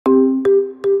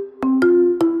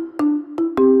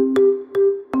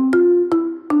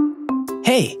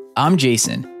Hey, I'm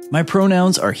Jason. My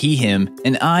pronouns are he, him,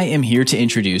 and I am here to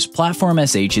introduce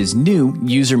Platform.sh's new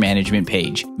user management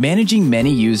page. Managing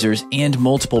many users and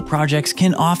multiple projects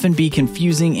can often be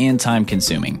confusing and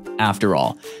time-consuming. After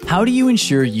all, how do you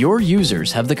ensure your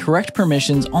users have the correct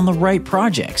permissions on the right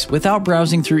projects without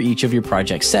browsing through each of your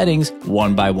project settings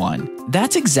one by one?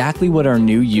 That's exactly what our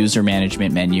new user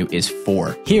management menu is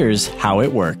for. Here's how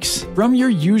it works. From your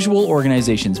usual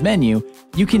organizations menu,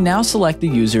 you can now select the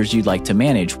users you'd like to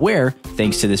manage where,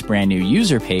 thanks to this brand new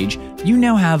user page, you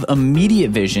now have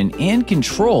immediate vision and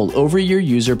control over your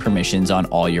user permissions on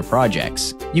all your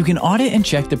projects. You can audit and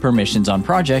check the permissions on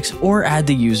projects or add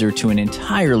the user to an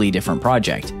entirely different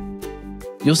project.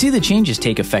 You'll see the changes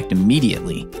take effect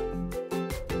immediately.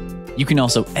 You can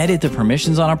also edit the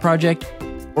permissions on a project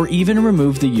or even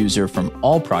remove the user from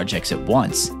all projects at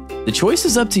once. The choice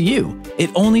is up to you.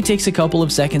 It only takes a couple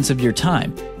of seconds of your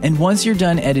time, and once you're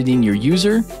done editing your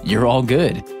user, you're all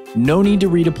good. No need to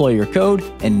redeploy your code,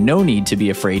 and no need to be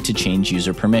afraid to change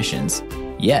user permissions.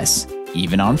 Yes,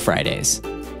 even on Fridays.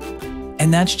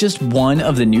 And that's just one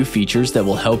of the new features that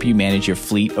will help you manage your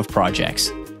fleet of projects.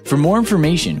 For more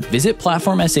information, visit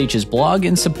Platform.sh's blog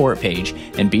and support page,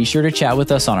 and be sure to chat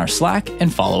with us on our Slack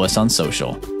and follow us on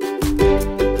social.